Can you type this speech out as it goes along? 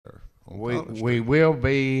We will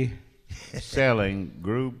be selling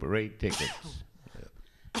group rate tickets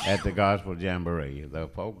at the Gospel Jamboree. The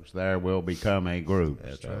folks there will become a group.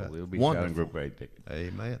 That's so right. We'll be Wonderful. selling group rate tickets.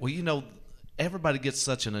 Amen. Well, you know, everybody gets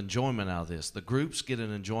such an enjoyment out of this. The groups get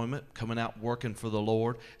an enjoyment coming out working for the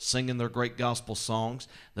Lord, singing their great gospel songs.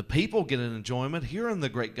 The people get an enjoyment hearing the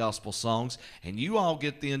great gospel songs, and you all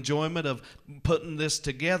get the enjoyment of putting this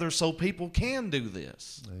together so people can do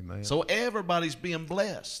this. Amen. So everybody's being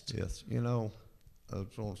blessed. Yes, you know, I was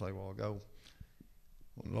going to say a while ago,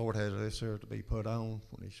 when the Lord had this here to be put on,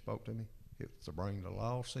 when he spoke to me, it's to bring the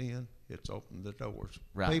lost in, it's opened the doors.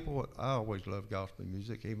 Right. People, I always loved gospel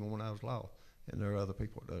music, even when I was lost, and there are other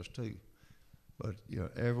people that does too. But, you know,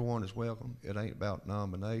 everyone is welcome. It ain't about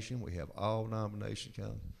nomination. We have all denominations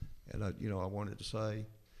come. And, I wanted to say,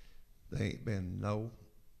 there ain't been no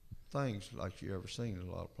things like you ever seen in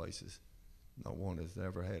a lot of places. No one has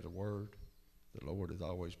ever had a word. The Lord has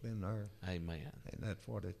always been there. Amen. And that's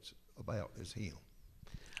what it's about, is him.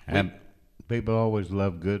 And people always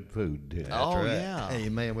love good food, too. Oh, yeah.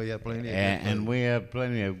 Amen. We have plenty of good And food. we have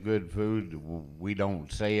plenty of good food. We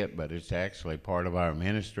don't say it, but it's actually part of our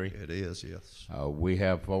ministry. It is, yes. We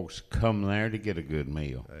have folks come there to get a good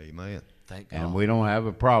meal. Amen. Thank God. And we don't have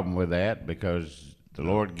a problem with that because the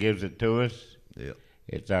Lord gives it to us. Yep.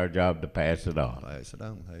 It's our job to pass it on. Pass it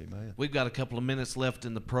on. Amen. We've got a couple of minutes left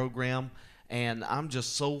in the program, and I'm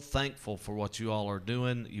just so thankful for what you all are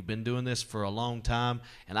doing. You've been doing this for a long time,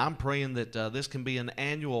 and I'm praying that this can be an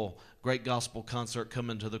annual Great Gospel Concert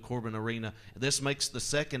coming to the Corbin Arena. This makes the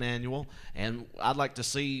second annual, and I'd like to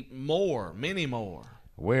see more, many more.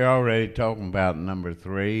 We're already talking about number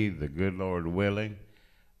 3, the good Lord willing.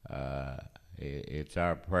 It's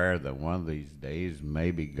our prayer that one of these days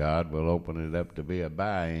maybe God will open it up to be a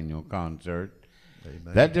biannual concert.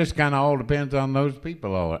 Amen. That just kind of all depends on those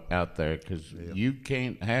people out there, because Yeah. you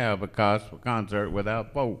can't have a gospel concert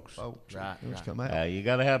without folks. Folks, Right, let's right. come out. You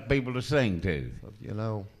got to have people to sing to. So,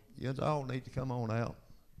 you all need to come on out,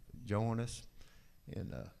 join us,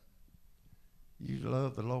 and you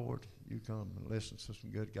love the Lord. You come and listen to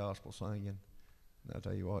some good gospel singing, and I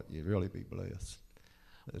tell you what, you'd really be blessed.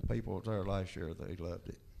 The people that was there last year, they loved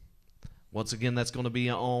it. Once again, that's going to be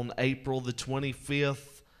on April the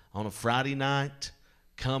 25th on a Friday night.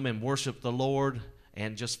 Come and worship the Lord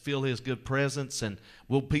and just feel his good presence, and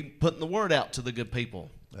we'll be putting the word out to the good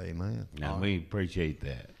people. Amen. And we appreciate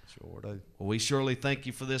that. Sure do. Well, we surely thank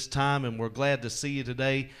you for this time, and we're glad to see you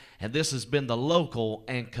today. And this has been the Local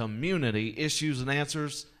and Community Issues and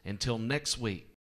Answers. Until next week.